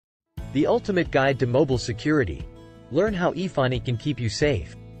the ultimate guide to mobile security. Learn how Efani can keep you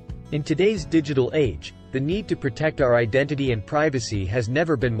safe. In today's digital age, the need to protect our identity and privacy has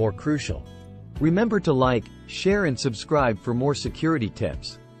never been more crucial. Remember to like, share and subscribe for more security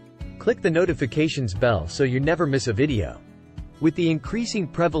tips. Click the notifications bell so you never miss a video. With the increasing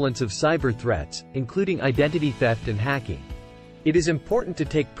prevalence of cyber threats, including identity theft and hacking, it is important to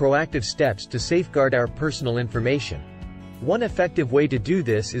take proactive steps to safeguard our personal information. One effective way to do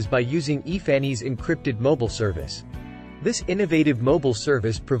this is by using Efani's Encrypted Mobile Service. This innovative mobile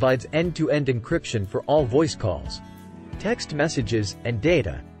service provides end-to-end encryption for all voice calls, text messages, and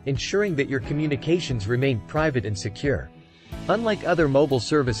data, ensuring that your communications remain private and secure. Unlike other mobile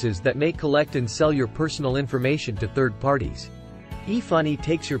services that may collect and sell your personal information to third parties, Efani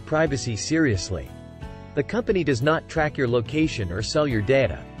takes your privacy seriously. The company does not track your location or sell your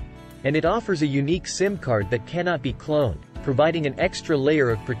data, and it offers a unique SIM card that cannot be cloned, providing an extra layer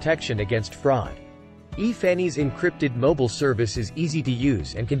of protection against fraud. Efani's Encrypted Mobile Service is easy to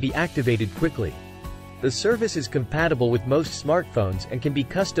use and can be activated quickly. The service is compatible with most smartphones and can be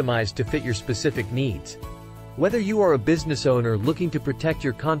customized to fit your specific needs. Whether you are a business owner looking to protect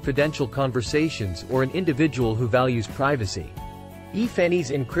your confidential conversations or an individual who values privacy,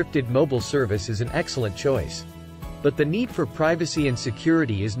 Efani's Encrypted Mobile Service is an excellent choice. But the need for privacy and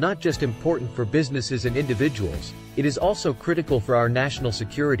security is not just important for businesses and individuals, it is also critical for our national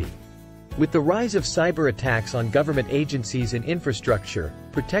security. With the rise of cyber attacks on government agencies and infrastructure,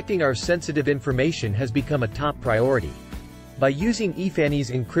 protecting our sensitive information has become a top priority. By using Efani's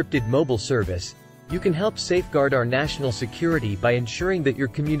Encrypted Mobile Service, you can help safeguard our national security by ensuring that your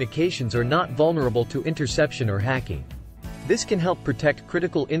communications are not vulnerable to interception or hacking. This can help protect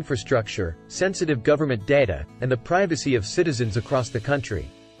critical infrastructure, sensitive government data, and the privacy of citizens across the country.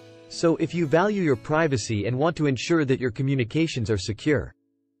 So if you value your privacy and want to ensure that your communications are secure,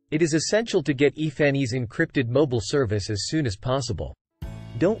 it is essential to get Efani's Encrypted Mobile Service as soon as possible.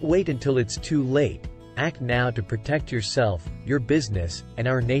 Don't wait until it's too late. Act now to protect yourself, your business, and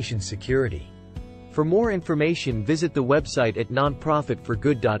our nation's security. For more information, visit the website at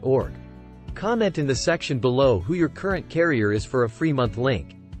nonprofitforgood.org. Comment in the section below who your current carrier is for a free month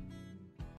link.